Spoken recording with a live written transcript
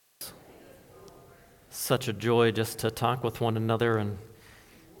such a joy just to talk with one another and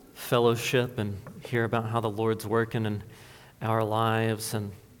fellowship and hear about how the Lord's working in our lives.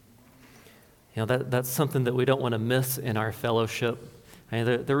 And that's something that we don't want to miss in our fellowship.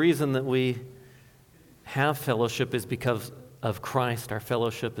 The reason that we have fellowship is because of Christ. Our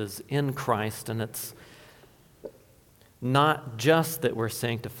fellowship is in Christ, and it's not just that we're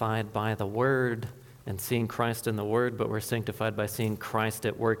sanctified by the Word and seeing Christ in the Word, but we're sanctified by seeing Christ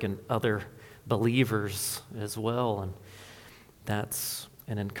at work in other believers as well. And that's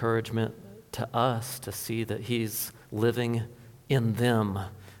an encouragement to us to see that He's living in them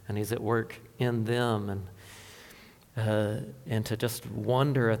and He's at work in them, and to just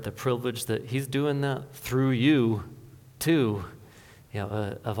wonder at the privilege that He's doing that through you too.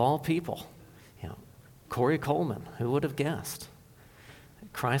 Of all people, Corey Coleman, who would have guessed?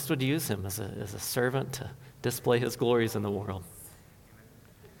 Christ would use him as a servant to display His glories in the world.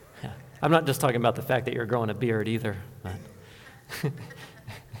 Yeah. I'm not just talking about the fact that you're growing a beard either. But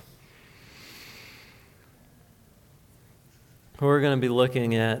we're going to be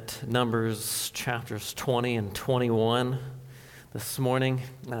looking at Numbers chapters 20 and 21 this morning.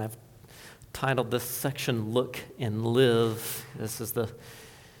 I've titled this section, Look and Live. This is the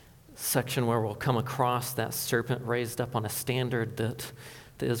section where we'll come across that serpent raised up on a standard that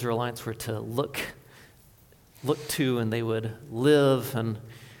the Israelites were to look to, and they would live. And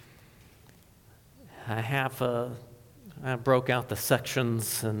I broke out the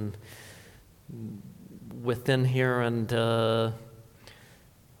sections and within here, and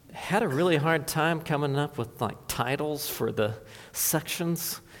had a really hard time coming up with titles for the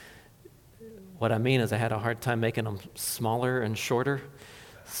sections. What I mean is I had a hard time making them smaller and shorter.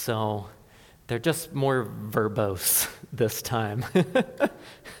 So they're just more verbose this time.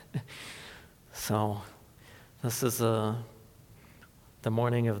 So this is the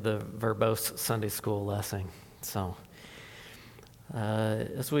morning of the verbose Sunday school lesson. So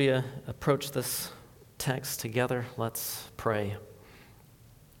as we approach this text together, let's pray.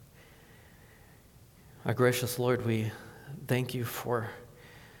 Our gracious Lord, we thank You for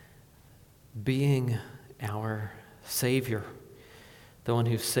being our Savior, the one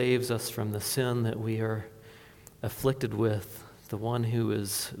who saves us from the sin that we are afflicted with, the one who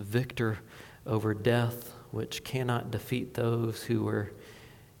is victor over death, which cannot defeat those who are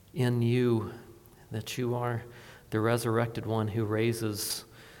in You, that You are the resurrected one who raises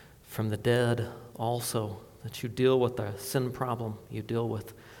from the dead also, that You deal with the sin problem, You deal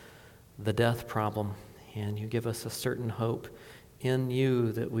with the death problem, and You give us a certain hope in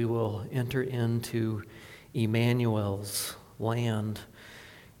You that we will enter into Emmanuel's land.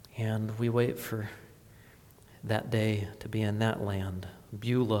 And we wait for that day to be in that land,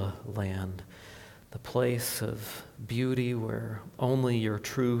 Beulah land, the place of beauty where only Your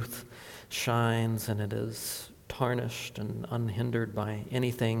truth shines and it is tarnished and unhindered by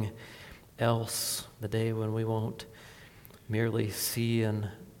anything else, the day when we won't merely see in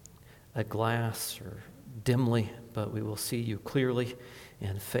a glass or dimly, but we will see You clearly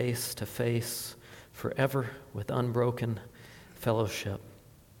and face to face forever with unbroken fellowship.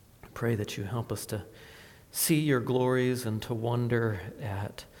 Pray that You help us to see Your glories and to wonder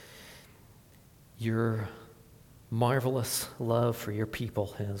at Your marvelous love for Your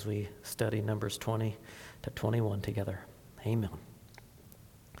people as we study Numbers 20 to 21 together. Amen.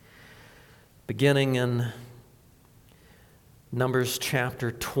 Beginning in Numbers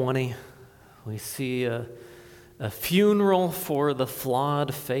chapter 20, we see a funeral for the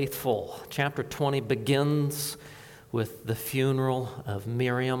flawed faithful. Chapter 20 begins with the funeral of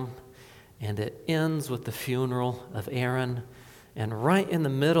Miriam, and it ends with the funeral of Aaron. And right in the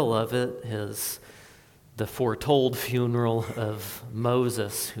middle of it is the foretold funeral of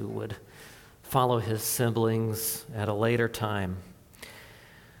Moses, who would follow his siblings at a later time.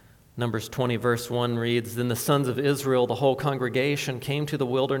 Numbers 20 verse 1 reads, Then the sons of Israel, the whole congregation, came to the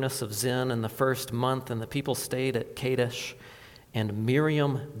wilderness of Zin in the first month, and the people stayed at Kadesh, and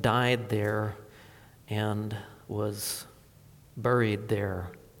Miriam died there and was buried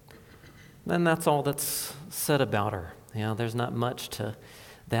there. And that's all that's said about her. There's not much to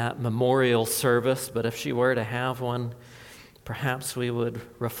that memorial service, but if she were to have one, perhaps we would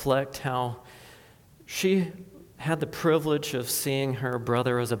reflect how she had the privilege of seeing her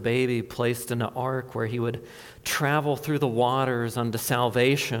brother as a baby placed in an ark where he would travel through the waters unto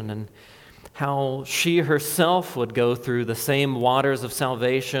salvation, and how she herself would go through the same waters of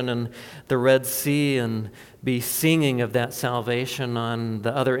salvation and the Red Sea and be singing of that salvation on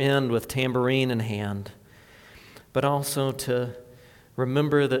the other end with tambourine in hand. But also to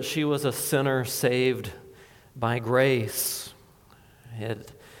remember that she was a sinner saved by grace.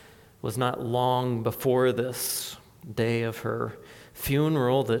 It was not long before this day of her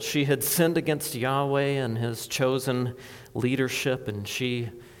funeral that she had sinned against Yahweh and his chosen leadership, and she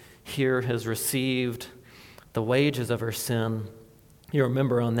here has received the wages of her sin. You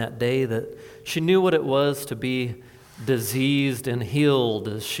remember on that day that she knew what it was to be diseased and healed,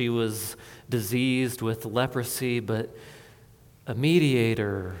 as she was diseased with leprosy, but a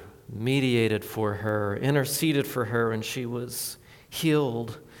mediator mediated for her, interceded for her, and she was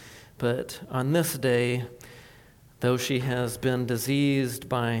healed. But on this day, though she has been diseased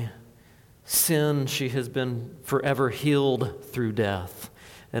by sin, she has been forever healed through death.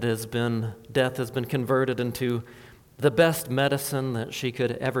 Death has been converted into the best medicine that she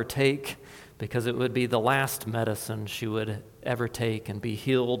could ever take, because it would be the last medicine she would ever take and be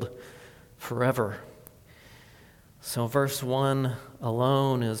healed forever. So verse 1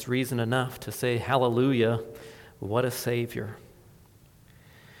 alone is reason enough to say, hallelujah, what a Savior.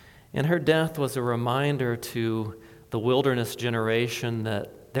 And her death was a reminder to the wilderness generation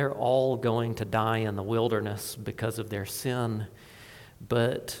that they're all going to die in the wilderness because of their sin.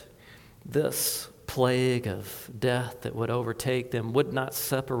 But this plague of death that would overtake them would not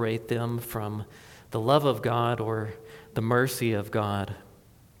separate them from the love of God or the mercy of God.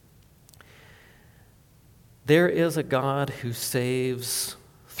 There is a God who saves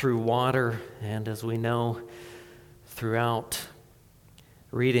through water, and as we know throughout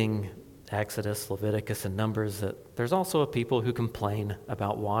reading Exodus, Leviticus, and Numbers, that there's also a people who complain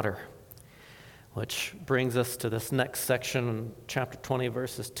about water, which brings us to this next section, chapter 20,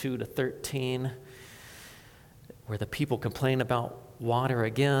 verses 2 to 13, where the people complain about water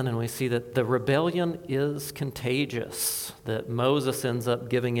again, and we see that the rebellion is contagious, that Moses ends up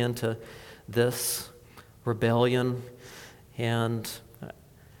giving into this rebellion. And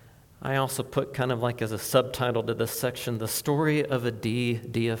I also put kind of like as a subtitle to this section, the story of a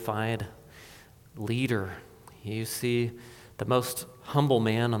deified leader. You see, the most humble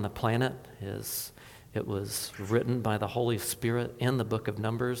man on the planet it was written by the Holy Spirit in the book of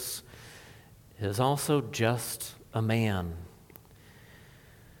Numbers, is also just a man.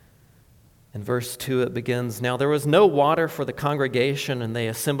 In verse 2 it begins, "Now there was no water for the congregation, and they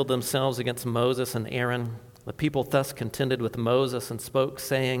assembled themselves against Moses and Aaron. The people thus contended with Moses and spoke,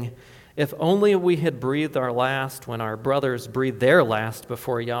 saying, 'If only we had breathed our last when our brothers breathed their last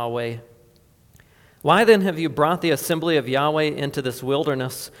before Yahweh. Why then have you brought the assembly of Yahweh into this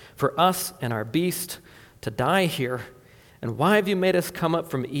wilderness for us and our beast to die here? And why have you made us come up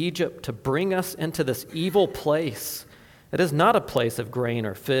from Egypt to bring us into this evil place? It is not a place of grain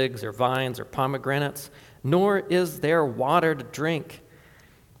or figs or vines or pomegranates, nor is there water to drink.'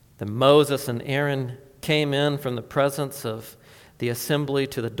 Then Moses and Aaron came in from the presence of the assembly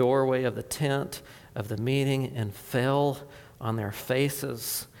to the doorway of the tent of the meeting and fell on their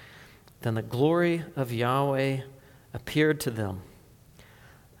faces. Then the glory of Yahweh appeared to them."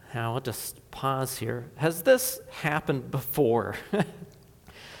 Now, I'll just pause here. Has this happened before?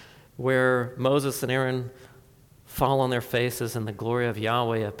 Where Moses and Aaron fall on their faces and the glory of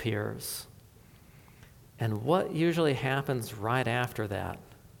Yahweh appears? And what usually happens right after that?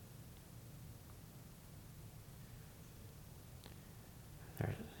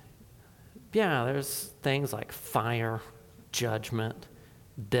 There's things like fire, judgment,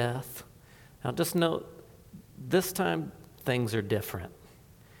 death. Now just note, this time things are different.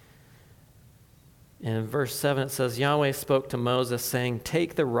 In verse 7 it says, "Yahweh spoke to Moses, saying,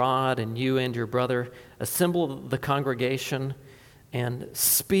 'Take the rod, and you and your brother assemble the congregation, and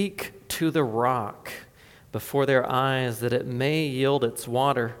speak to the rock before their eyes, that it may yield its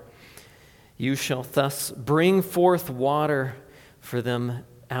water. You shall thus bring forth water for them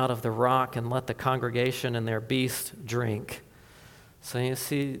out of the rock, and let the congregation and their beast drink.'" So you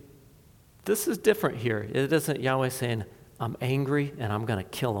see, this is different here. It isn't Yahweh saying, "I'm angry and I'm going to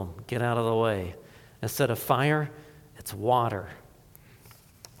kill them. Get out of the way." Instead of fire, it's water.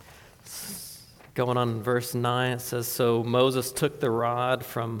 Going on in verse 9, it says, "So Moses took the rod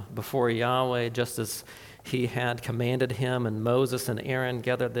from before Yahweh, just as he had commanded him, and Moses and Aaron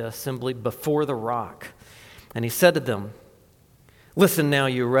gathered the assembly before the rock. And he said to them, 'Listen now,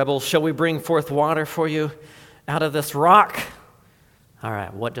 you rebels, shall we bring forth water for you out of this rock?'" All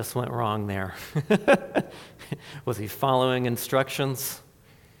right, what just went wrong there? Was he following instructions?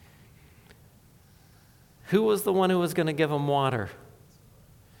 Who was the one who was going to give them water?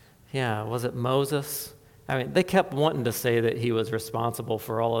 Yeah, was it Moses? I mean, they kept wanting to say that he was responsible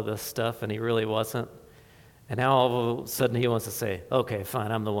for all of this stuff, and he really wasn't. And now all of a sudden he wants to say, "Okay,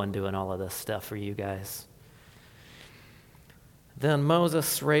 fine, I'm the one doing all of this stuff for you guys." Then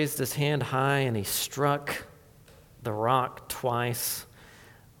Moses raised his hand high, and he struck the rock twice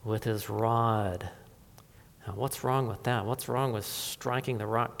with his rod. Now, what's wrong with that? What's wrong with striking the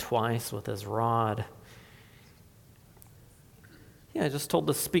rock twice with his rod? Yeah, just told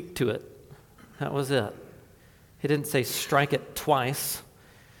to speak to it. That was it. He didn't say strike it twice.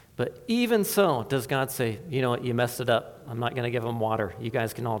 But even so, does God say, you know what, you messed it up. I'm not going to give them water. You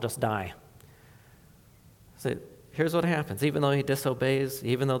guys can all just die. So here's what happens. Even though he disobeys,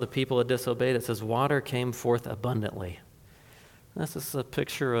 even though the people had disobeyed, it says water came forth abundantly. This is a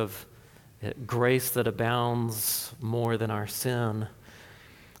picture of grace that abounds more than our sin.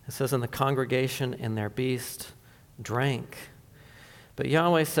 It says, and the congregation and their beast drank. But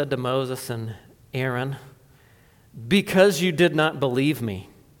Yahweh said to Moses and Aaron, because you did not believe me,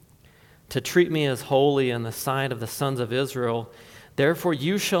 to treat me as holy in the sight of the sons of Israel, therefore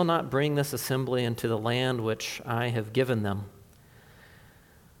you shall not bring this assembly into the land which I have given them.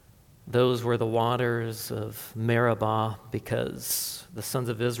 Those were the waters of Meribah, because the sons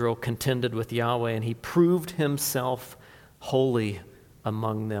of Israel contended with Yahweh, and he proved himself holy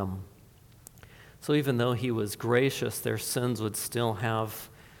among them. So even though he was gracious, their sins would still have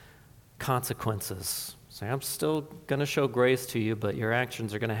consequences. So I'm still going to show grace to you, but your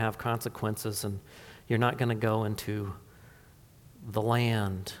actions are going to have consequences, and you're not going to go into the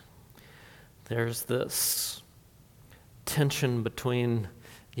land. There's this tension between,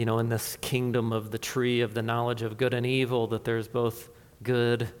 in this kingdom of the tree of the knowledge of good and evil, that there's both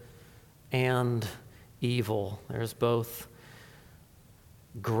good and evil. There's both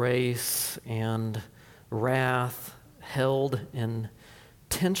grace and wrath held in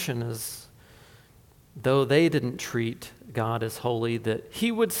tension, as though they didn't treat God as holy, that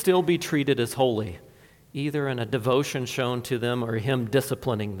he would still be treated as holy, either in a devotion shown to them or him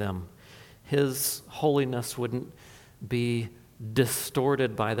disciplining them. His holiness wouldn't be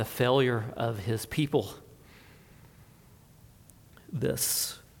distorted by the failure of his people.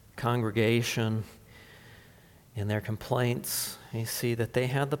 This congregation, in their complaints, you see that they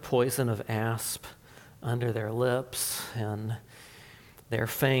had the poison of asp under their lips, and their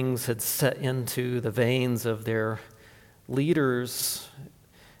fangs had set into the veins of their leaders,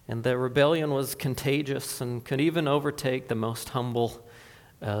 and the rebellion was contagious and could even overtake the most humble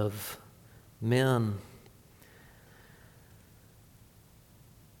of men.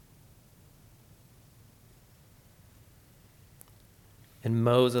 And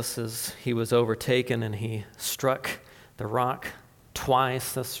Moses, as he was overtaken and he struck the rock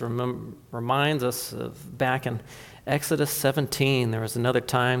twice, this reminds us of back in Exodus 17, there was another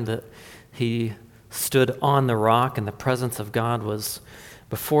time that he stood on the rock and the presence of God was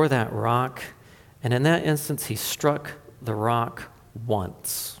before that rock. And in that instance, he struck the rock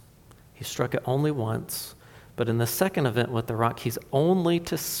once. He struck it only once. But in the second event with the rock, he's only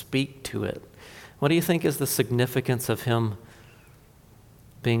to speak to it. What do you think is the significance of him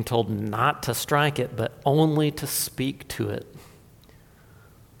being told not to strike it, but only to speak to it?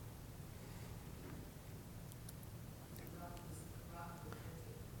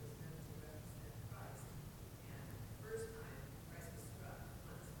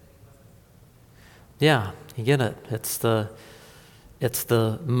 Yeah, you get it. It's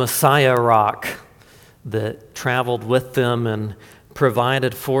the Messiah rock that traveled with them and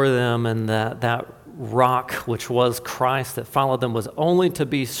provided for them, and that rock, which was Christ, that followed them, was only to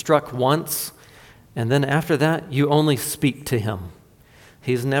be struck once, and then after that, you only speak to him.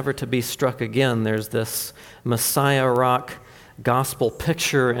 He's never to be struck again. There's this Messiah rock gospel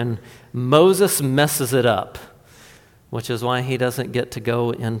picture, and Moses messes it up, which is why he doesn't get to go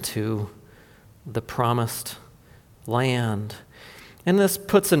into the promised land. And this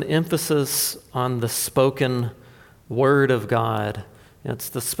puts an emphasis on the spoken word of God. It's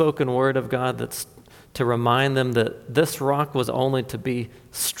the spoken word of God that's to remind them that this rock was only to be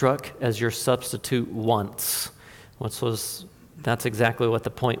struck as your substitute once. That's exactly what the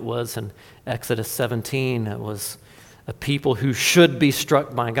point was in Exodus 17. It was a people who should be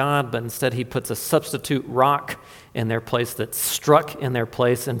struck by God, but instead he puts a substitute rock in their place that's struck in their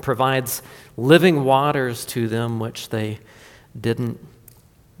place and provides living waters to them, which they didn't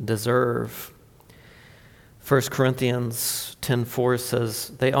deserve. 1 Corinthians 10:4 says,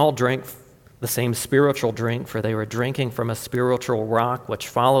 they all drank the same spiritual drink, for they were drinking from a spiritual rock which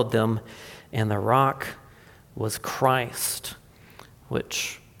followed them, and the rock was Christ,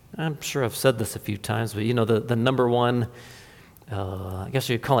 which I'm sure I've said this a few times, but the number one, I guess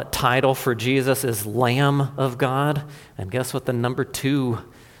you'd call it title for Jesus is Lamb of God. And guess what the number 2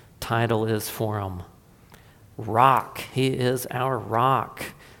 title is for him? Rock. He is our rock.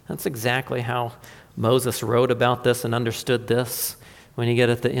 That's exactly how Moses wrote about this and understood this. When you get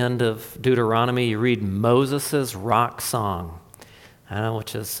at the end of Deuteronomy, you read Moses' rock song.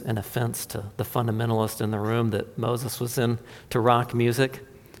 which is an offense to the fundamentalist in the room that Moses was into rock music.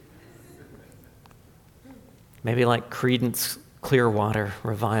 Maybe like Creedence Clearwater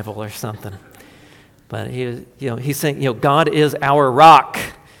Revival or something. But he's saying, God is our rock.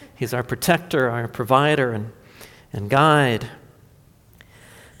 He's our protector, our provider, and guide.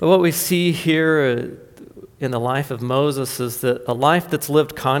 But what we see here in the life of Moses is that a life that's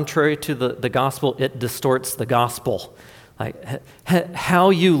lived contrary to the gospel, it distorts the gospel. Like how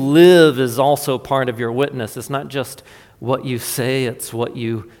you live is also part of your witness. It's not just what you say, it's what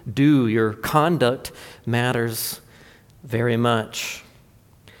you do. Your conduct matters very much.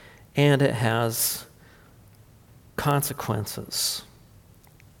 And it has consequences.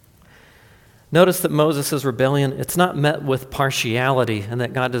 Notice that Moses' rebellion, it's not met with partiality, and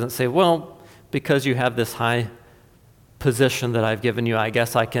that God doesn't say, well, because you have this high position that I've given you, I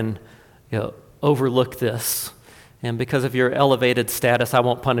guess I can overlook this. And because of your elevated status, I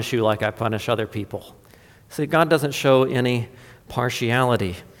won't punish you like I punish other people. See, God doesn't show any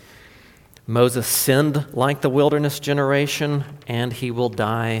partiality. Moses sinned like the wilderness generation, and he will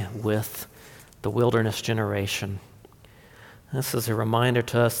die with the wilderness generation. This is a reminder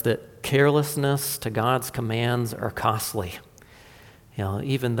to us that carelessness to God's commands are costly.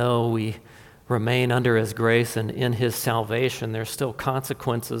 Even though we remain under his grace and in his salvation, there's still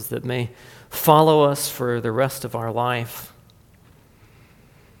consequences that may follow us for the rest of our life.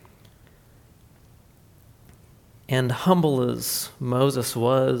 And humble as Moses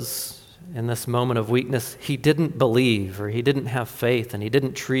was in this moment of weakness, he didn't believe, or he didn't have faith, and he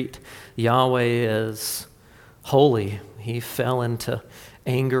didn't treat Yahweh as holy. He fell into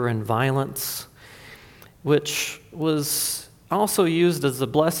anger and violence, which was also used as a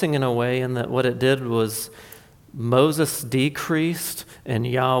blessing in a way, in that what it did was Moses decreased and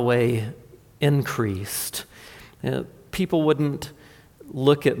Yahweh increased. People wouldn't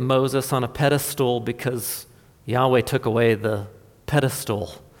look at Moses on a pedestal because Yahweh took away the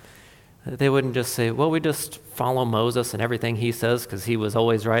pedestal. They wouldn't just say, well, we just follow Moses and everything he says because he was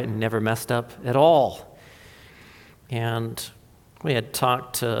always right and never messed up at all. And we had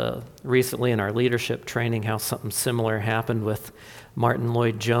talked recently in our leadership training how something similar happened with Martin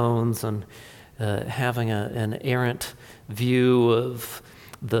Lloyd-Jones and having an errant view of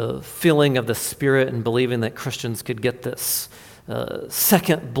the filling of the Spirit and believing that Christians could get this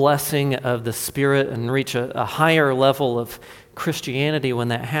second blessing of the Spirit and reach a higher level of Christianity when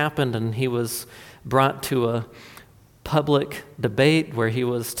that happened. And he was brought to a public debate where he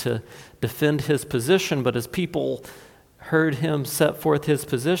was to defend his position, but as people heard him set forth his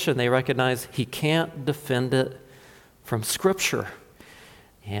position, they recognized he can't defend it from Scripture.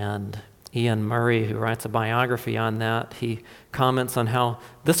 And Ian Murray, who writes a biography on that, he comments on how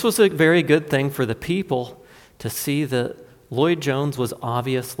this was a very good thing for the people to see that Lloyd-Jones was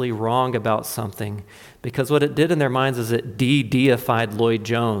obviously wrong about something, because what it did in their minds is it de-deified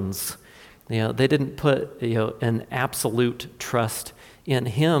Lloyd-Jones. They didn't put an absolute trust in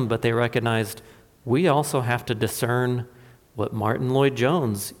him, but they recognized we also have to discern what Martin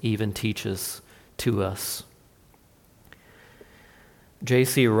Lloyd-Jones even teaches to us.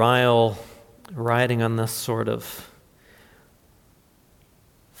 J.C. Ryle, writing on this sort of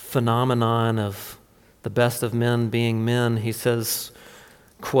phenomenon of the best of men being men, he says,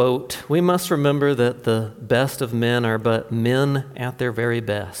 quote, "We must remember that the best of men are but men at their very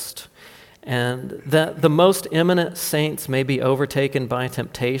best, and that the most eminent saints may be overtaken by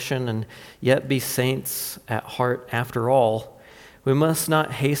temptation and yet be saints at heart after all. We must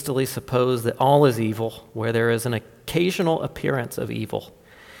not hastily suppose that all is evil where there is an occasional appearance of evil.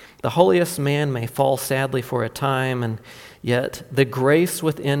 The holiest man may fall sadly for a time, and yet the grace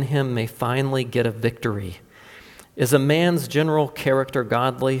within him may finally get a victory. Is a man's general character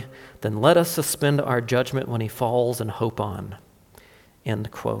godly? Then let us suspend our judgment when he falls and hope on." End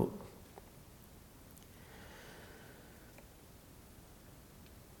quote.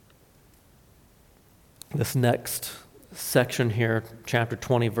 This next section here, chapter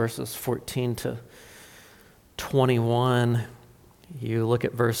 20, verses 14 to 21, you look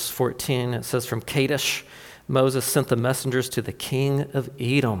at verse 14, it says, "From Kadesh, Moses sent the messengers to the king of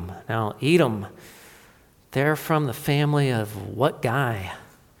Edom." Now, Edom, they're from the family of what guy?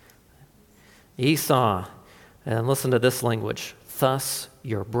 Esau. And listen to this language, "Thus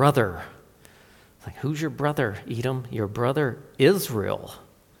your brother." Like, who's your brother, Edom? Your brother Israel.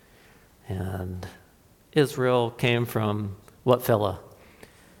 And Israel came from what fella?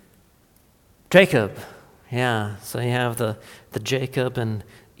 Jacob. Yeah, so you have the Jacob and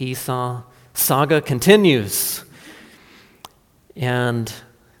Esau saga continues. And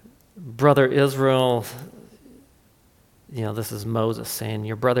brother Israel, this is Moses saying,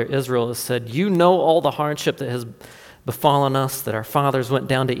 your brother Israel has said, you know all the hardship that has befallen us, that our fathers went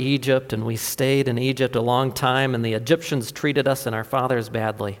down to Egypt, and we stayed in Egypt a long time, and the Egyptians treated us and our fathers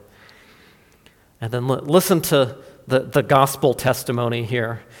badly. And then listen to the gospel testimony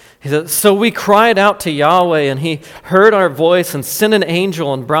here. He says, so we cried out to Yahweh, and he heard our voice and sent an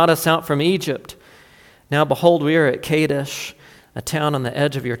angel and brought us out from Egypt. Now behold, we are at Kadesh, a town on the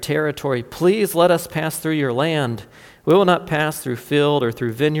edge of your territory. Please let us pass through your land. We will not pass through field or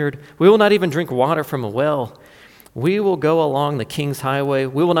through vineyard. We will not even drink water from a well. We will go along the king's highway.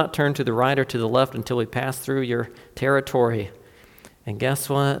 We will not turn to the right or to the left until we pass through your territory. And guess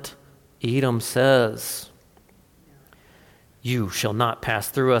what? Edom says, you shall not pass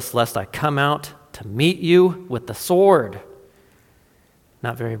through us, lest I come out to meet you with the sword.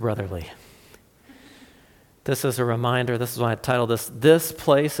 Not very brotherly. This is a reminder. This is why I titled this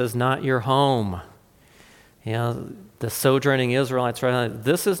place is not your home. The sojourning Israelites, right?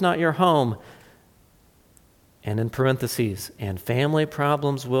 This is not your home. And in parentheses, and family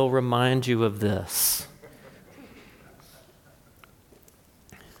problems will remind you of this.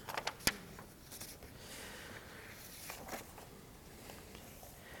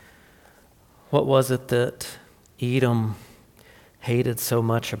 What was it that Edom hated so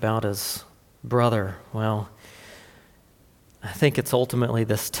much about his brother? Well, I think it's ultimately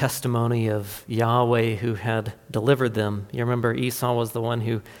this testimony of Yahweh who had delivered them. You remember Esau was the one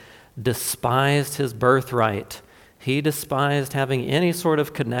who despised his birthright. He despised having any sort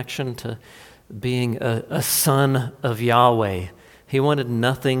of connection to being a son of Yahweh. He wanted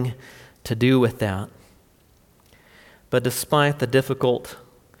nothing to do with that. But despite the difficult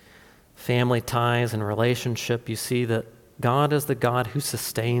family ties and relationship, you see that God is the God who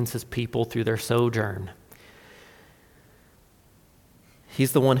sustains his people through their sojourn.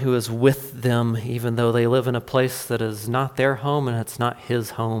 He's the one who is with them, even though they live in a place that is not their home and it's not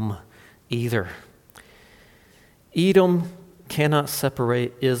his home either. Edom cannot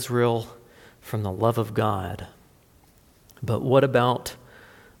separate Israel from the love of God. But what about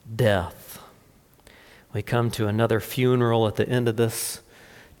death? We come to another funeral at the end of this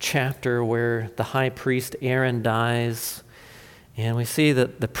chapter where the high priest Aaron dies. And we see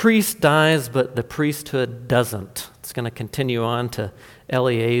that the priest dies, but the priesthood doesn't. It's going to continue on to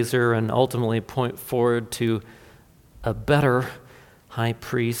Eleazar and ultimately point forward to a better high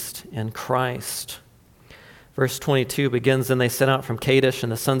priest in Christ. Verse 22 begins, and they set out from Kadesh,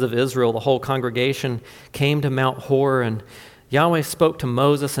 and the sons of Israel, the whole congregation, came to Mount Hor, and Yahweh spoke to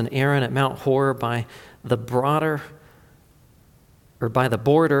Moses and Aaron at Mount Hor by the border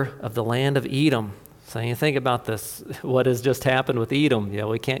of the land of Edom. So you think about this, what has just happened with Edom.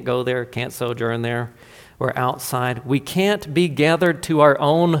 We can't go there, can't sojourn there. We're outside. We can't be gathered to our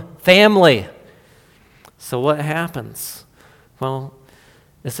own family. So what happens? Well,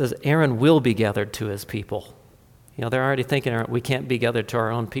 it says Aaron will be gathered to his people. They're already thinking we can't be gathered to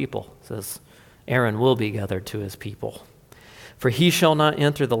our own people. It says Aaron will be gathered to his people. For he shall not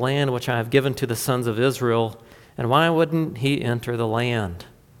enter the land which I have given to the sons of Israel. And why wouldn't he enter the land?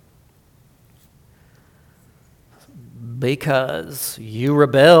 Because you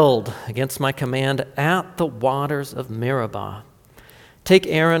rebelled against my command at the waters of Meribah. Take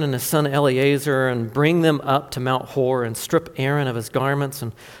Aaron and his son Eleazar and bring them up to Mount Hor and strip Aaron of his garments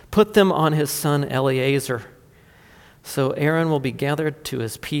and put them on his son Eleazar. So Aaron will be gathered to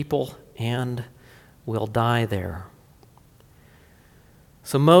his people and will die there.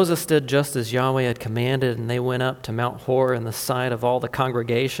 So Moses did just as Yahweh had commanded, and they went up to Mount Hor in the sight of all the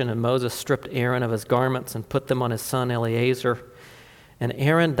congregation, and Moses stripped Aaron of his garments and put them on his son Eleazar. And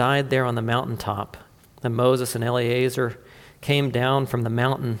Aaron died there on the mountaintop. And Moses and Eleazar came down from the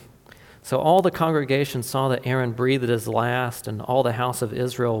mountain. So all the congregation saw that Aaron breathed his last, and all the house of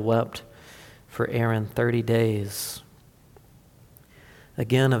Israel wept for Aaron 30 days.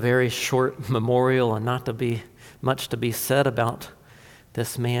 Again, a very short memorial, and not to be much to be said about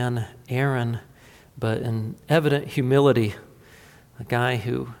this man, Aaron, but in evident humility, a guy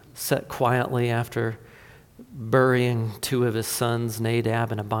who sat quietly after burying two of his sons,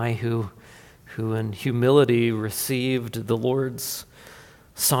 Nadab and Abihu, who in humility received the Lord's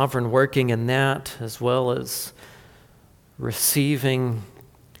sovereign working in that, as well as receiving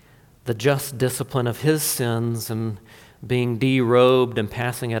the just discipline of his sins and being derobed and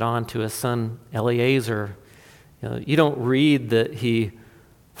passing it on to his son Eleazar. You don't read that he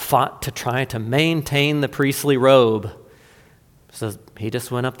fought to try to maintain the priestly robe. So he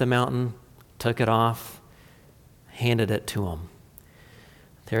just went up the mountain, took it off, handed it to him.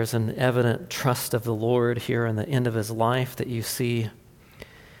 There's an evident trust of the Lord here in the end of his life that you see.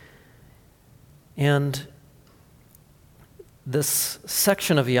 And This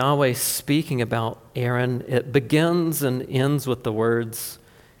section of Yahweh speaking about Aaron, it begins and ends with the words,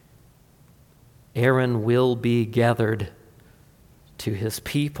 Aaron will be gathered to his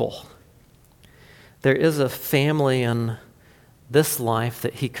people. There is a family in this life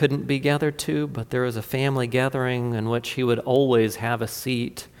that he couldn't be gathered to, but there is a family gathering in which he would always have a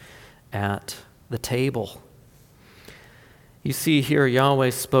seat at the table. You see here, Yahweh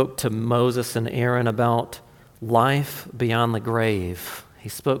spoke to Moses and Aaron about life beyond the grave. He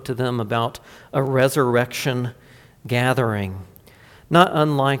spoke to them about a resurrection gathering, not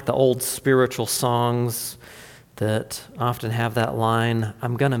unlike the old spiritual songs that often have that line,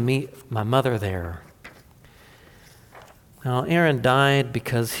 I'm going to meet my mother there. Now, Aaron died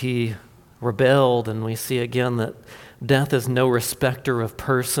because he rebelled, and we see again that death is no respecter of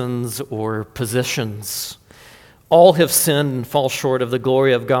persons or positions. All have sinned and fall short of the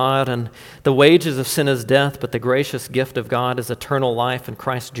glory of God, and the wages of sin is death, but the gracious gift of God is eternal life in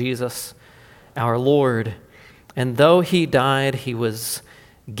Christ Jesus, our Lord. And though he died, he was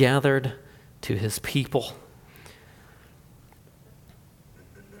gathered to his people.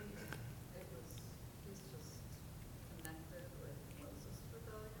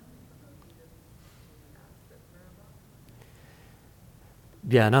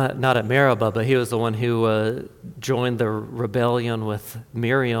 Yeah, not at Meribah, but he was the one who joined the rebellion with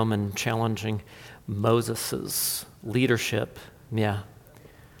Miriam and challenging Moses' leadership. Yeah.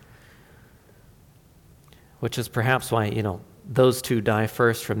 Which is perhaps why, those two die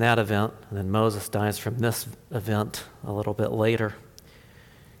first from that event, and then Moses dies from this event a little bit later.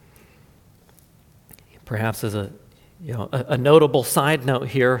 Perhaps as a notable side note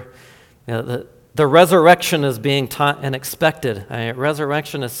here, the resurrection is being taught and expected.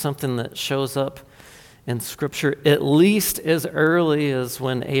 Resurrection is something that shows up in Scripture at least as early as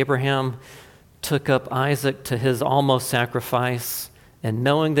when Abraham took up Isaac to his almost sacrifice, and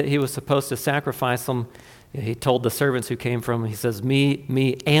knowing that he was supposed to sacrifice him, he told the servants who came from him, he says,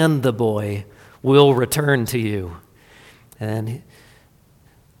 me and the boy will return to you. And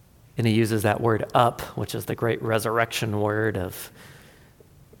he uses that word up, which is the great resurrection word of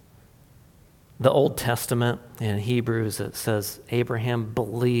the Old Testament. In Hebrews, it says Abraham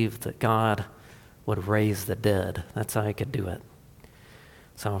believed that God would raise the dead. That's how he could do it.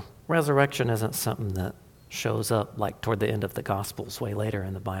 So resurrection isn't something that shows up like toward the end of the Gospels way later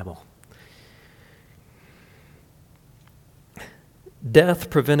in the Bible. Death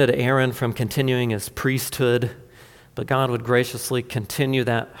prevented Aaron from continuing his priesthood, but God would graciously continue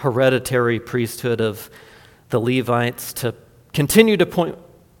that hereditary priesthood of the Levites to continue to point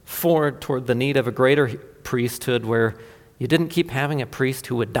forward toward the need of a greater priesthood where you didn't keep having a priest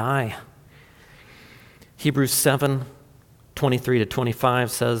who would die. Hebrews 7:23-25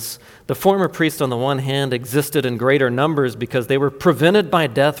 says, the former priests on the one hand existed in greater numbers because they were prevented by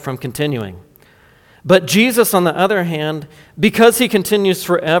death from continuing. But Jesus, on the other hand, because he continues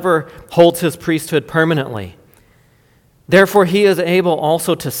forever, holds his priesthood permanently. Therefore, he is able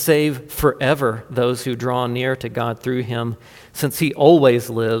also to save forever those who draw near to God through him, since he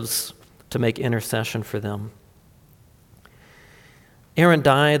always lives to make intercession for them. Aaron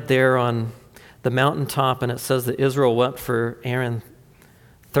died there on the mountaintop, and it says that Israel wept for Aaron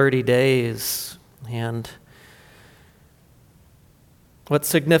 30 days. And what's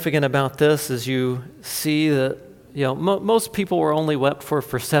significant about this is you see that most people were only wept for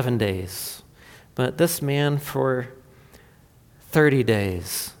 7 days, but this man for 30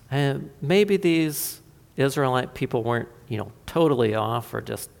 days. And maybe these Israelite people weren't, totally off or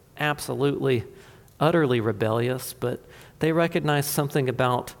just absolutely, utterly rebellious, but they recognized something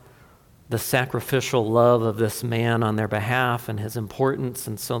about the sacrificial love of this man on their behalf and his importance,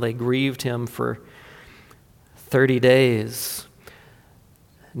 and so they grieved him for 30 days.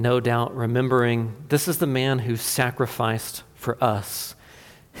 No doubt remembering this is the man who sacrificed for us.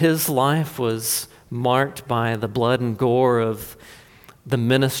 His life was marked by the blood and gore of the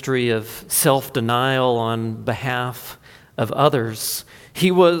ministry of self-denial on behalf of others. He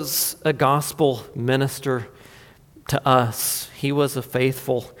was a gospel minister to us. He was a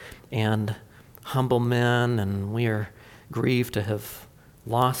faithful and humble man, and we are grieved to have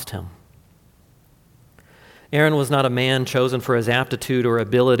lost him. Aaron was not a man chosen for his aptitude or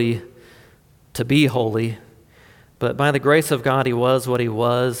ability to be holy, but by the grace of God he was what he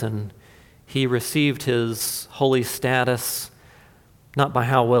was, and he received his holy status not by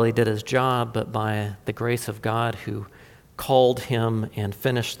how well he did his job, but by the grace of God who called him and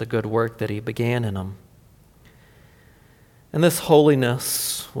finished the good work that he began in him. And this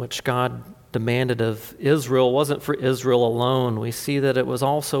holiness, which God demanded of Israel, wasn't for Israel alone. We see that it was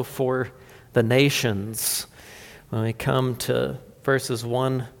also for the nations. When we come to verses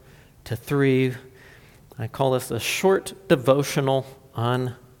 1 to 3, I call this a short devotional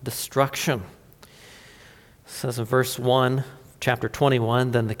on destruction. It says in verse 1, chapter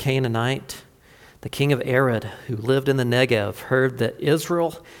 21, then the Canaanite, the king of Arad, who lived in the Negev, heard that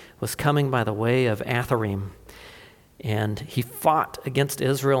Israel was coming by the way of Atharim. And he fought against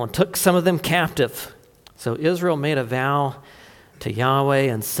Israel and took some of them captive. So Israel made a vow to Yahweh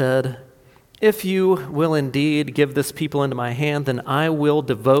and said, if you will indeed give this people into my hand, then I will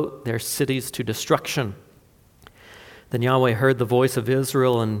devote their cities to destruction. Then Yahweh heard the voice of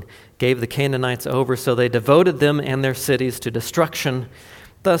Israel and gave the Canaanites over, so they devoted them and their cities to destruction.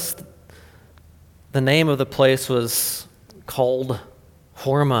 Thus, the name of the place was called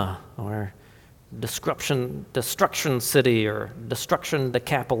Hormah, or destruction city, or destruction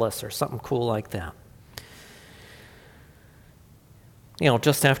Decapolis, or something cool like that.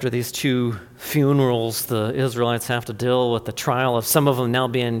 Just after these two funerals, the Israelites have to deal with the trial of some of them now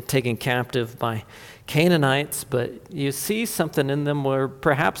being taken captive by Canaanites, but you see something in them where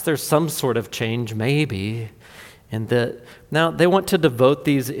perhaps there's some sort of change, maybe, in that now they want to devote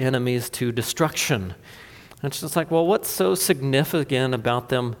these enemies to destruction. And it's just like, well, what's so significant about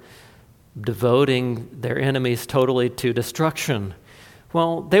them devoting their enemies totally to destruction?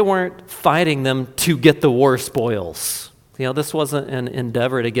 Well, they weren't fighting them to get the war spoils. This wasn't an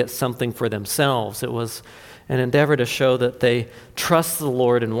endeavor to get something for themselves. It was an endeavor to show that they trust the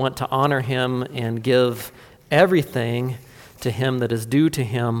Lord and want to honor him and give everything to him that is due to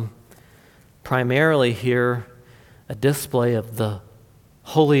him. Primarily here, a display of the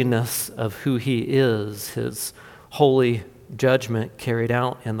holiness of who he is, his holy judgment carried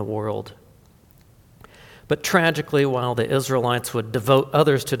out in the world. But tragically, while the Israelites would devote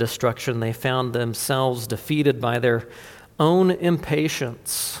others to destruction, they found themselves defeated by their own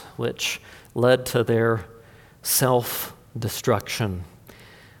impatience, which led to their self-destruction.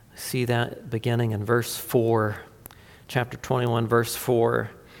 See that beginning in verse 4, chapter 21, verse 4.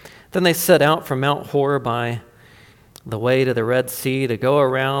 Then they set out from Mount Hor by the way to the Red Sea to go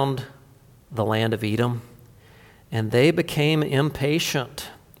around the land of Edom, and they became impatient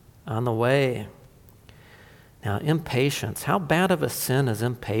on the way. Now, impatience, how bad of a sin is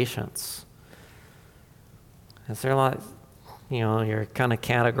impatience? Is there like, you're kind of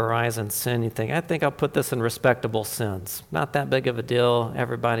categorizing sin. You think, I think I'll put this in respectable sins. Not that big of a deal.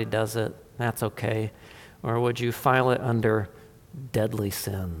 Everybody does it. That's okay. Or would you file it under deadly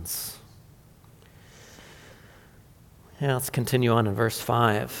sins? Yeah, let's continue on in verse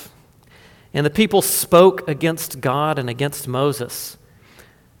 5. And the people spoke against God and against Moses.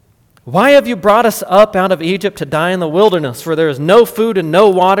 Why have you brought us up out of Egypt to die in the wilderness, for there is no food and no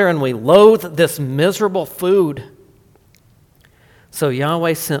water, and we loathe this miserable food? So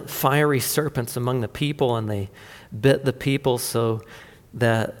Yahweh sent fiery serpents among the people, and they bit the people so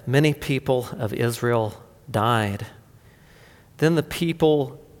that many people of Israel died. Then the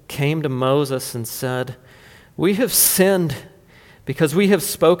people came to Moses and said, we have sinned because we have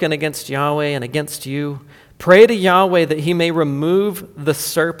spoken against Yahweh and against you. Pray to Yahweh that he may remove the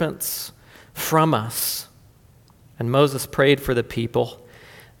serpents from us. And Moses prayed for the people.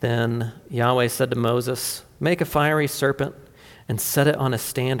 Then Yahweh said to Moses, make a fiery serpent and set it on a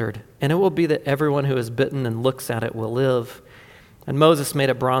standard, and it will be that everyone who is bitten and looks at it will live. And Moses made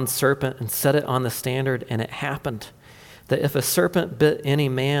a bronze serpent and set it on the standard, and it happened that if a serpent bit any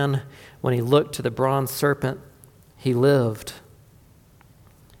man, when he looked to the bronze serpent, he lived.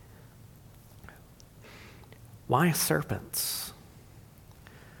 Why serpents?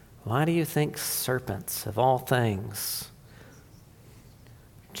 Why do you think serpents, of all things?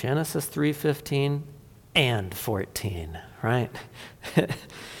 Genesis 3:15 and 14, right?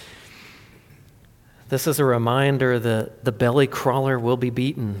 This is a reminder that the belly crawler will be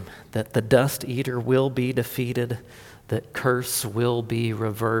beaten, that the dust eater will be defeated, that curse will be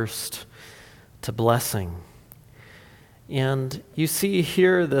reversed to blessing. And you see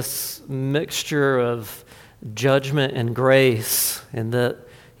here this mixture of judgment and grace, in that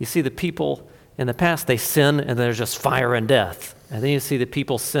you see the people in the past, they sin and there's just fire and death. And then you see the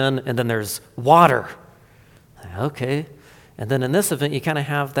people sin and then there's water. Okay. And then in this event, you kind of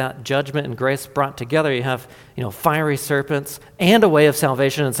have that judgment and grace brought together. You have, fiery serpents and a way of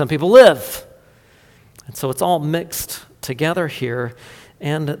salvation, and some people live. And so it's all mixed together here.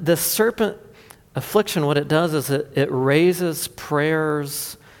 And this serpent affliction, what it does is it raises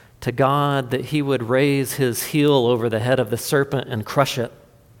prayers to God that he would raise his heel over the head of the serpent and crush it.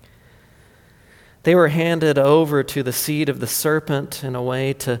 They were handed over to the seed of the serpent in a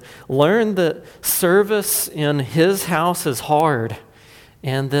way to learn that service in his house is hard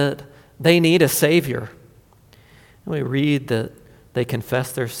and that they need a Savior. And we read that they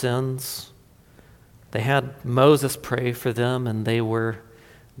confessed their sins. They had Moses pray for them, and they were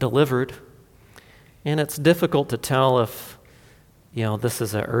delivered. And it's difficult to tell if, this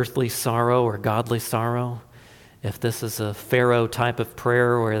is an earthly sorrow or godly sorrow, if this is a Pharaoh type of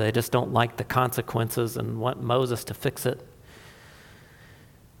prayer where they just don't like the consequences and want Moses to fix it.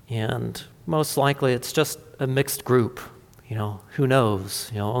 And most likely it's just a mixed group. Who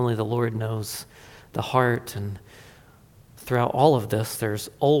knows? Only the Lord knows the heart. And throughout all of this, there's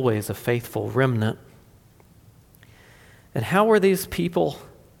always a faithful remnant. And how were these people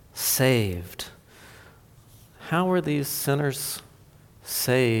saved? How were these sinners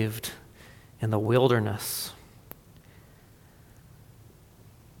saved in the wilderness?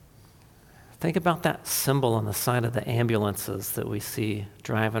 Think about that symbol on the side of the ambulances that we see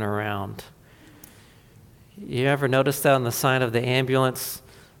driving around. You ever notice that on the side of the ambulance,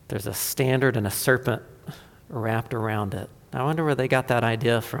 there's a standard and a serpent wrapped around it? I wonder where they got that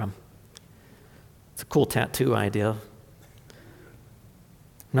idea from. It's a cool tattoo idea. I'm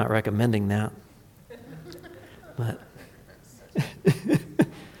not recommending that. But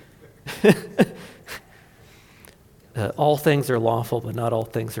all things are lawful, but not all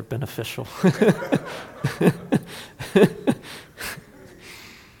things are beneficial.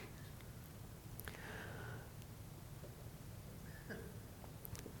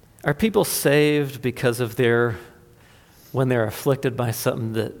 Are people saved because of when they're afflicted by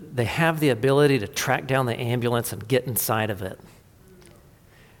something, that they have the ability to track down the ambulance and get inside of it?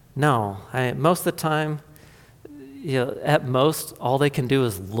 No. Most of the time, at most, all they can do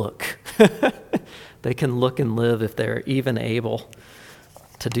is look. They can look and live if they're even able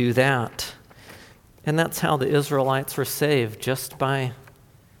to do that. And that's how the Israelites were saved, just by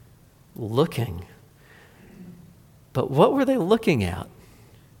looking. But what were they looking at?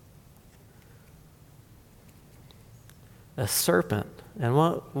 A serpent. And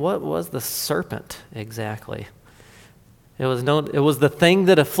what was the serpent exactly? It was the thing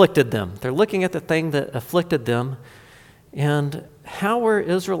that afflicted them. They're looking at the thing that afflicted them. And how were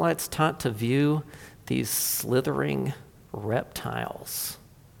Israelites taught to view these slithering reptiles?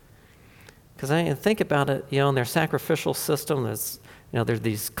 Because I think about it, in their sacrificial system, there's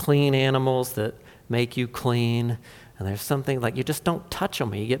these clean animals that make you clean, and there's something like you just don't touch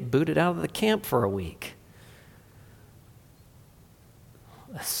them, you get booted out of the camp for a week.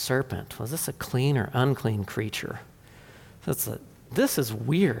 A serpent, was this a clean or unclean creature? This is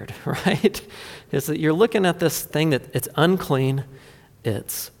weird, right? Is that you're looking at this thing that it's unclean,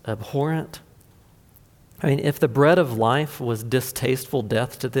 it's abhorrent. If the bread of life was distasteful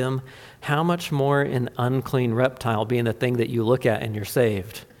death to them, how much more an unclean reptile being the thing that you look at and you're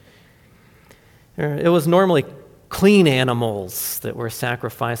saved? It was normally clean animals that were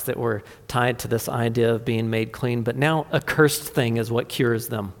sacrificed, that were tied to this idea of being made clean, but now a cursed thing is what cures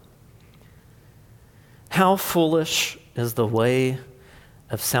them. How foolish is the way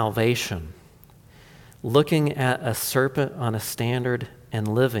of salvation? Looking at a serpent on a standard and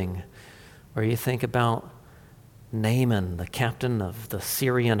living. Or you think about Naaman, the captain of the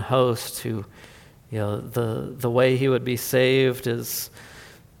Syrian host, who, the way he would be saved is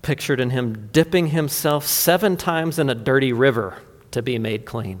pictured in him dipping himself 7 times in a dirty river to be made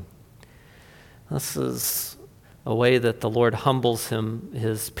clean. This is a way that the Lord humbles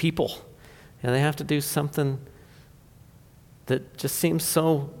his people. They have to do something that just seems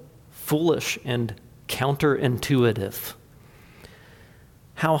so foolish and counterintuitive.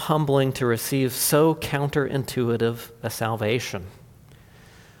 How humbling to receive so counterintuitive a salvation.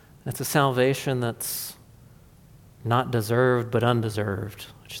 It's a salvation that's not deserved but undeserved.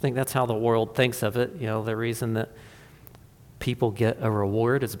 I think that's how the world thinks of it. The reason that people get a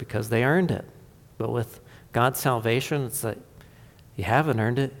reward is because they earned it. But with God's salvation, it's like you haven't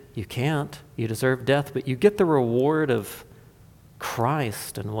earned it. You can't. You deserve death, but you get the reward of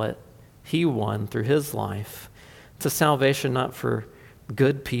Christ and what he won through his life. It's a salvation not for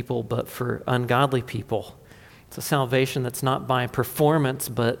good people, but for ungodly people. It's a salvation that's not by performance,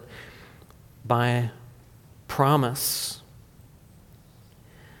 but by promise.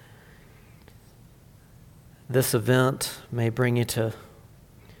 This event may bring you to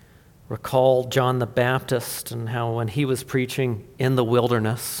recall John the Baptist and how when he was preaching in the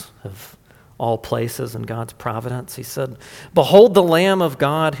wilderness of all places in God's providence, he said, "Behold the Lamb of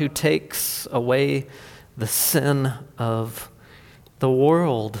God who takes away the sin of the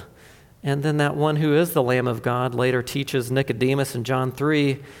world." And then that one who is the Lamb of God later teaches Nicodemus in John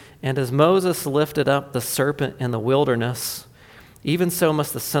 3, "And as Moses lifted up the serpent in the wilderness, even so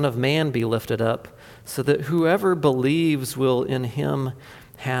must the Son of Man be lifted up, so that whoever believes will in him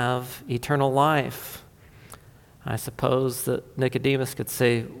have eternal life." I suppose that Nicodemus could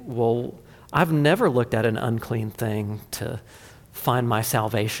say, well, I've never looked at an unclean thing to find my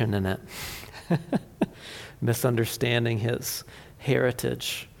salvation in it. Misunderstanding his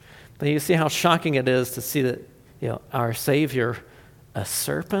heritage. But you see how shocking it is to see that, our Savior, a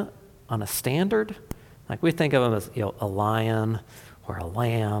serpent on a standard? Like we think of him as, a lion or a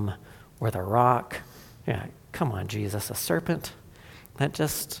lamb or the rock. Yeah, come on, Jesus, a serpent? That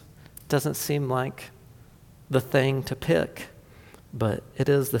just doesn't seem like the thing to pick. But it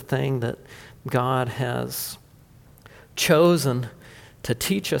is the thing that God has chosen to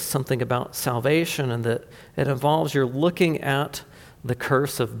teach us something about salvation, and that it involves you're looking at the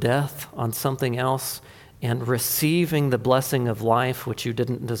curse of death on something else and receiving the blessing of life which you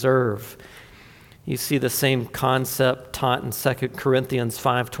didn't deserve. You see the same concept taught in 2 Corinthians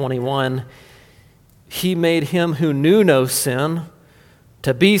 5:21. He made him who knew no sin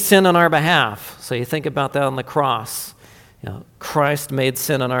to be sin on our behalf. So you think about that on the cross. Christ made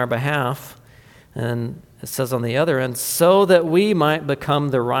sin on our behalf. And it says on the other end, so that we might become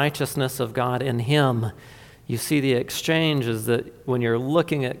the righteousness of God in him. You see the exchange is that when you're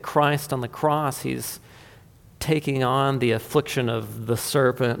looking at Christ on the cross, he's taking on the affliction of the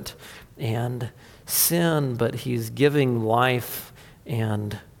serpent and sin, but he's giving life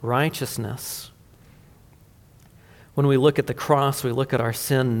and righteousness. When we look at the cross, we look at our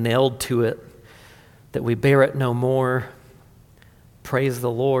sin nailed to it, that we bear it no more. Praise the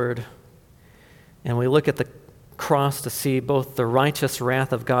Lord. And we look at the cross to see both the righteous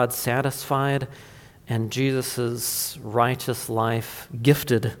wrath of God satisfied and Jesus' righteous life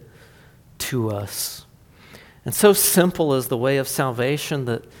gifted to us. And so simple is the way of salvation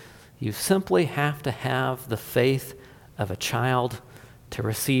that you simply have to have the faith of a child to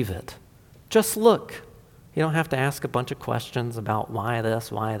receive it. Just look. You don't have to ask a bunch of questions about why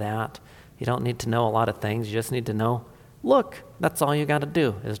this, why that. You don't need to know a lot of things. You just need to know, look. That's all you got to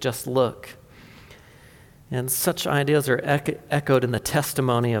do is just look. And such ideas are echoed in the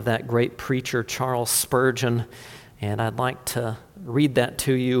testimony of that great preacher, Charles Spurgeon. And I'd like to read that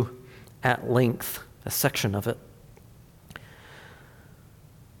to you at length, a section of it.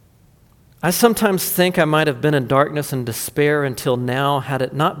 I sometimes think I might have been in darkness and despair until now, had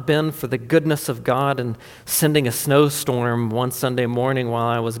it not been for the goodness of God in sending a snowstorm one Sunday morning while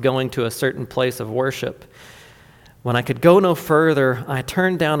I was going to a certain place of worship. When I could go no further, I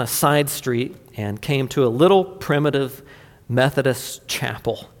turned down a side street and came to a little primitive Methodist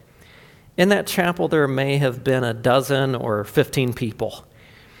chapel. In that chapel, there may have been a dozen or 15 people.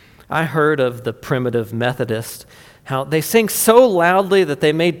 I heard of the primitive Methodist, how they sing so loudly that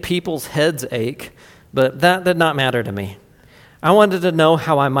they made people's heads ache, but that did not matter to me. I wanted to know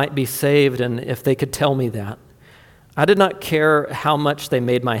how I might be saved and if they could tell me that. I did not care how much they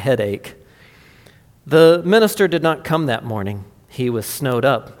made my head ache. The minister did not come that morning. He was snowed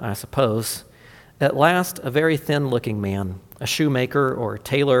up, I suppose. At last, a very thin-looking man, a shoemaker or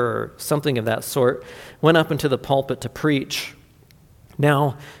tailor or something of that sort, went up into the pulpit to preach.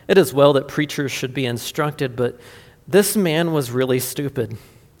 Now, it is well that preachers should be instructed, but this man was really stupid.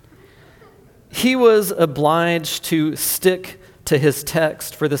 He was obliged to stick to his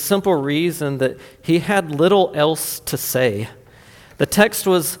text for the simple reason that he had little else to say. The text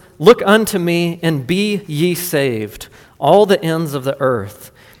was, "Look unto me and be ye saved, all the ends of the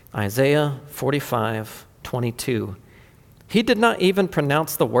earth." Isaiah 45:22. He did not even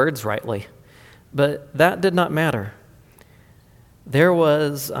pronounce the words rightly, but that did not matter. There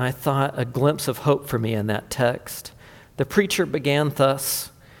was, I thought, a glimpse of hope for me in that text. The preacher began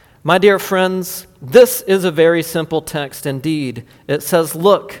thus, "My dear friends, this is a very simple text indeed. It says,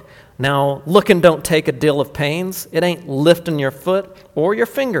 look. Now, look and don't take a deal of pains. It ain't lifting your foot or your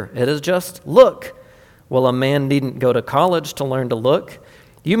finger. It is just look. Well, a man needn't go to college to learn to look.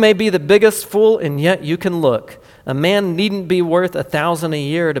 You may be the biggest fool, and yet you can look. A man needn't be worth 1,000 a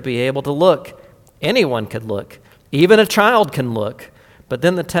year to be able to look. Anyone could look. Even a child can look." But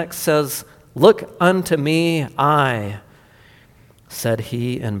then the text says, "Look unto me, I," said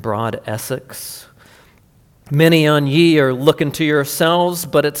he in broad Essex. "Many on ye are looking to yourselves,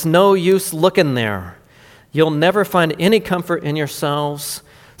 but it's no use looking there. You'll never find any comfort in yourselves.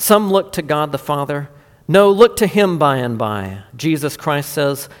 Some look to God the Father. No, look to him by and by. Jesus Christ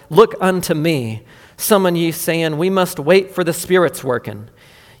says, 'Look unto me.' Some of ye saying, 'We must wait for the Spirit's working.'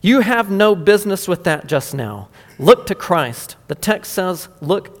 You have no business with that just now. Look to Christ. The text says,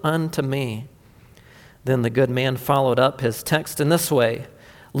 'Look unto me.'" Then the good man followed up his text in this way,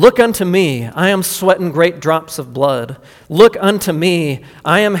 "Look unto me, I am sweating great drops of blood. Look unto me,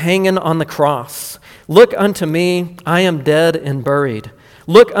 I am hanging on the cross. Look unto me, I am dead and buried.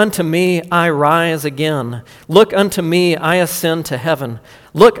 Look unto me, I rise again. Look unto me, I ascend to heaven.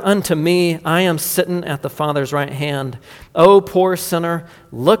 Look unto me, I am sitting at the Father's right hand. O poor sinner,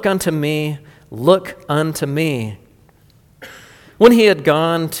 look unto me, look unto me. When he had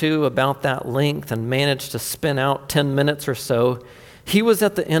gone to about that length and managed to spin out 10 minutes or so, he was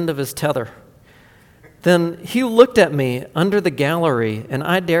at the end of his tether. Then he looked at me under the gallery, and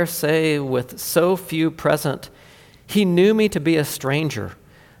I dare say with so few present, he knew me to be a stranger,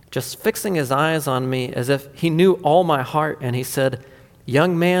 just fixing his eyes on me as if he knew all my heart, and he said,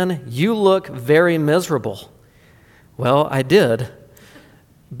 "Young man, you look very miserable." Well, I did,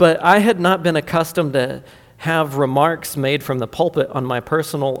 but I had not been accustomed to have remarks made from the pulpit on my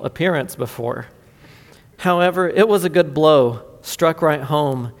personal appearance before. However, it was a good blow, struck right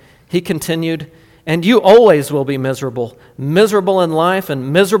home. He continued, "And you always will be miserable, miserable in life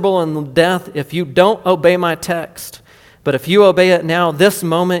and miserable in death if you don't obey my text. But if you obey it now, this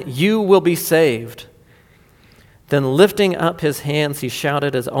moment, you will be saved." Then lifting up his hands, he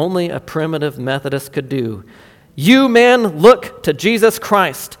shouted as only a primitive Methodist could do, "You men, look to Jesus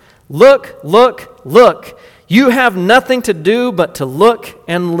Christ. Look, look, look. You have nothing to do but to look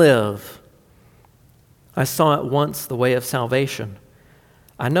and live." I saw at once the way of salvation.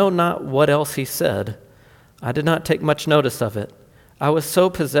 I know not what else he said. I did not take much notice of it. I was so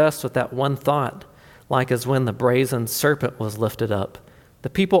possessed with that one thought, like as when the brazen serpent was lifted up. The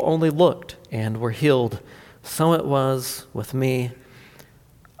people only looked and were healed. So it was with me.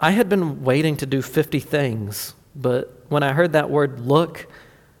 I had been waiting to do 50 things, but when I heard that word look,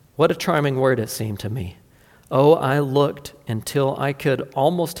 what a charming word it seemed to me. Oh, I looked until I could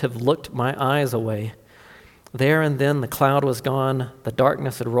almost have looked my eyes away. There and then the cloud was gone, the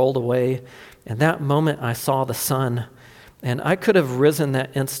darkness had rolled away, and that moment I saw the sun, and I could have risen that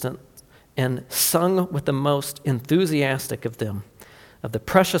instant and sung with the most enthusiastic of them, of the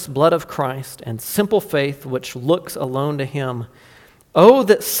precious blood of Christ and simple faith which looks alone to him. Oh,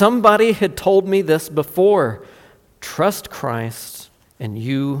 that somebody had told me this before. Trust Christ and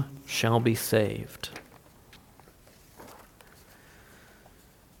you shall be saved.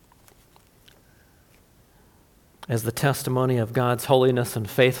 As the testimony of God's holiness and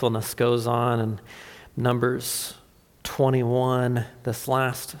faithfulness goes on in Numbers 21, this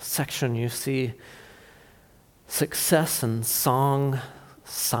last section, you see success in song,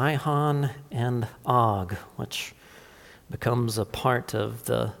 Sihon and Og, which becomes a part of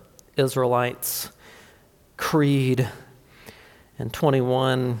the Israelites' creed. In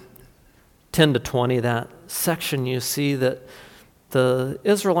 21, 10 to 20, that section, you see that the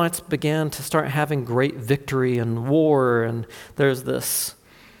Israelites began to start having great victory in war, and there's this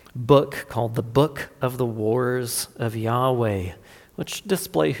book called the Book of the Wars of Yahweh, which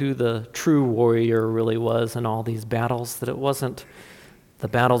display who the true warrior really was in all these battles, that it wasn't the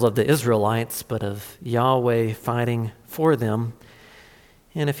battles of the Israelites, but of Yahweh fighting for them.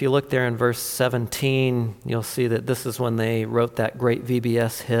 And if you look there in verse 17, you'll see that this is when they wrote that great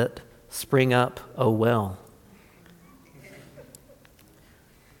VBS hit, "Spring Up, Oh Well."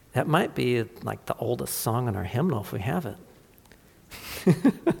 That might be like the oldest song in our hymnal if we have it.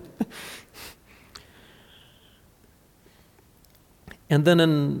 And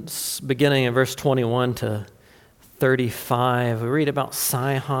then beginning in verse 21 to 35, we read about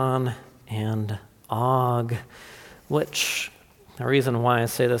Sihon and Og, which the reason why I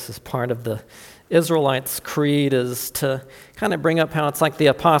say this is part of the Israelites' creed is to kind of bring up how it's like the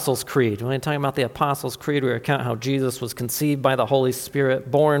Apostles' Creed. When we're talking about the Apostles' Creed, we recount how Jesus was conceived by the Holy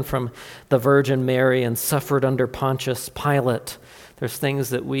Spirit, born from the Virgin Mary, and suffered under Pontius Pilate. There's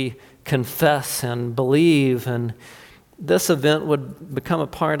things that we confess and believe, and this event would become a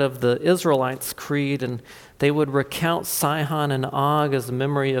part of the Israelites' creed, and they would recount Sihon and Og as a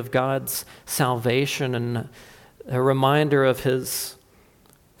memory of God's salvation and a reminder of his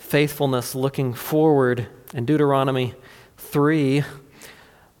faithfulness looking forward. In Deuteronomy 3,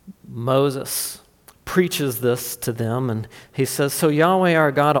 Moses preaches this to them, and he says, "So Yahweh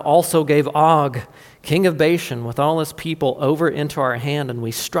our God also gave Og, king of Bashan, with all his people over into our hand, and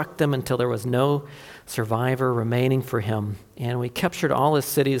we struck them until there was no survivor remaining for him. And we captured all his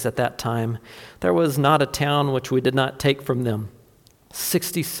cities at that time. There was not a town which we did not take from them.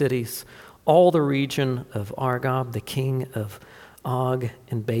 60 cities, all the region of Argob, the king of Og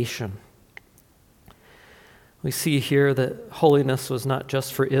and Bashan." We see here that holiness was not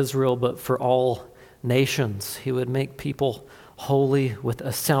just for Israel, but for all nations. He would make people holy with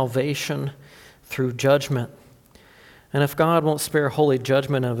a salvation through judgment. And if God won't spare holy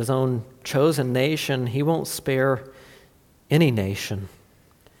judgment of his own chosen nation, he won't spare any nation.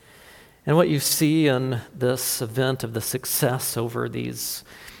 And what you see in this event of the success over these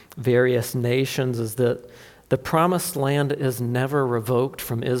various nations is that the promised land is never revoked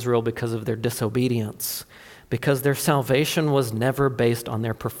from Israel because of their disobedience, because their salvation was never based on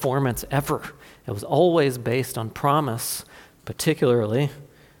their performance ever. It was always based on promise,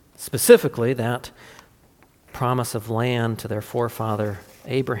 specifically that promise of land to their forefather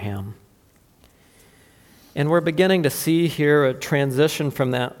Abraham. And we're beginning to see here a transition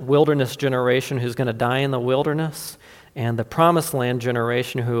from that wilderness generation who's going to die in the wilderness and the promised land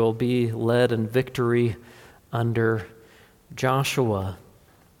generation who will be led in victory under Joshua.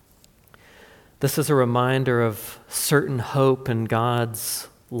 This is a reminder of certain hope in God's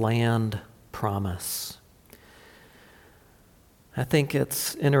land promise. I think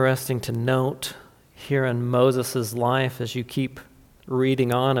it's interesting to note here in Moses' life, as you keep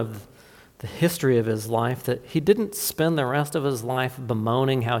reading on of the history of his life, that he didn't spend the rest of his life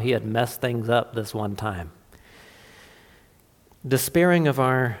bemoaning how he had messed things up this one time. Despairing of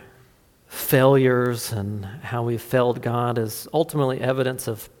our failures and how we failed God is ultimately evidence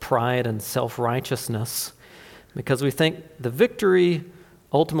of pride and self-righteousness, because we think the victory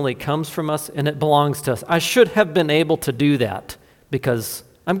ultimately comes from us and it belongs to us. I should have been able to do that because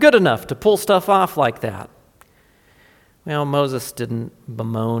I'm good enough to pull stuff off like that. Well, Moses didn't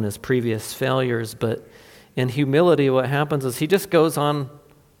bemoan his previous failures, but in humility, what happens is he just goes on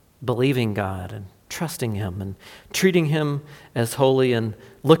believing God and trusting Him and treating Him as holy and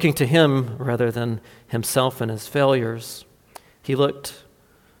looking to Him rather than himself and his failures. He looked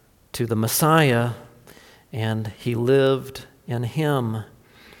to the Messiah and he lived in Him.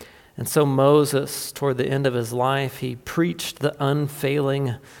 And so Moses, toward the end of his life, he preached the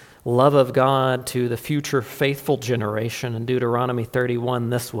unfailing love of God to the future faithful generation in Deuteronomy 31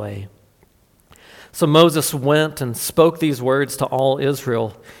 this way. So Moses went and spoke these words to all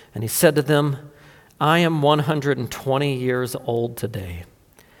Israel, and he said to them, I am 120 years old today.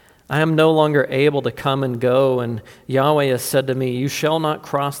 I am no longer able to come and go, and Yahweh has said to me, you shall not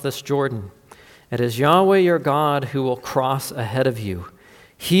cross this Jordan. It is Yahweh your God who will cross ahead of you.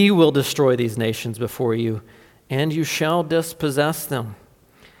 He will destroy these nations before you, and you shall dispossess them.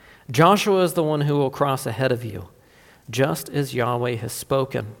 Joshua is the one who will cross ahead of you, just as Yahweh has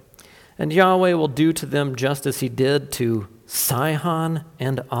spoken. And Yahweh will do to them just as He did to Sihon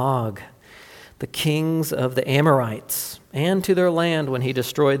and Og, the kings of the Amorites, and to their land when He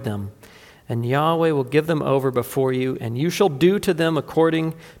destroyed them. And Yahweh will give them over before you, and you shall do to them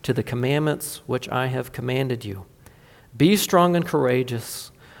according to the commandments which I have commanded you. Be strong and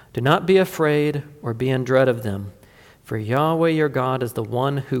courageous. Do not be afraid or be in dread of them. For Yahweh your God is the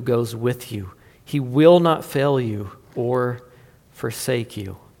one who goes with you. He will not fail you or forsake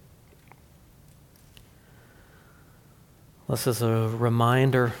you. This is a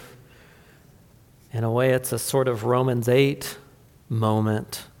reminder. In a way, it's a sort of Romans 8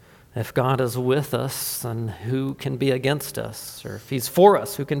 moment. If God is with us, then who can be against us? Or if He's for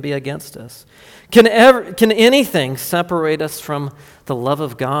us, who can be against us? Can anything separate us from the love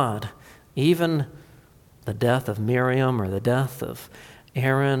of God? Even the death of Miriam or the death of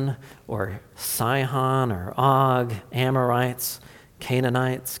Aaron or Sihon or Og, Amorites,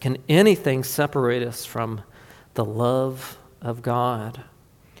 Canaanites. Can anything separate us from the love of God?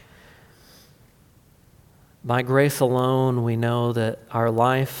 By grace alone, we know that our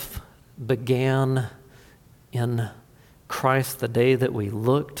life began in Christ the day that we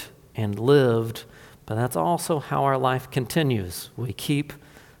looked and lived, but that's also how our life continues. We keep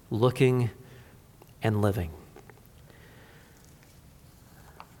looking and living.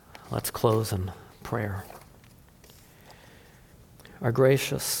 Let's close in prayer. Our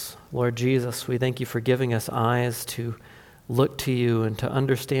gracious Lord Jesus, we thank You for giving us eyes to look to You and to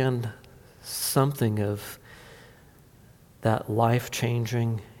understand something of that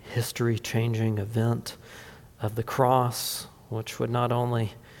life-changing, history-changing event of the cross, which would not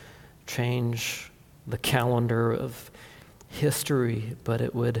only change the calendar of history, but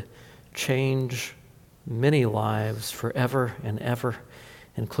it would change many lives forever and ever,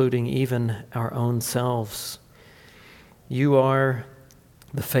 including even our own selves. You are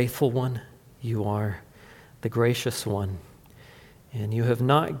the faithful one. You are the gracious one. And You have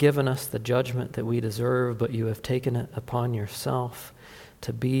not given us the judgment that we deserve, but You have taken it upon Yourself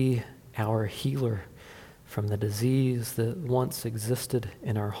to be our healer from the disease that once existed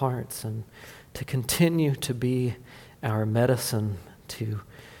in our hearts, and to continue to be our medicine, to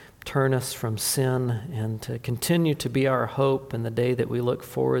turn us from sin, and to continue to be our hope in the day that we look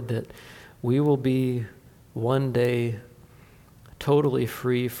forward, that we will be one day totally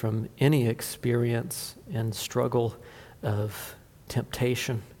free from any experience and struggle of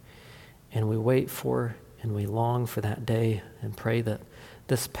temptation And we wait for and we long for that day and pray that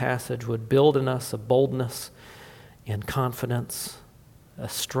this passage would build in us a boldness and confidence, a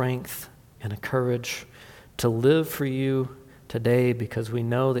strength and a courage to live for you today, because we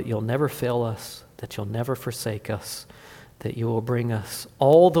know that you'll never fail us, that you'll never forsake us, that you will bring us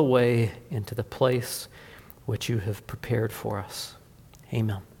all the way into the place which you have prepared for us.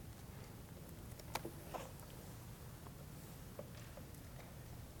 Amen.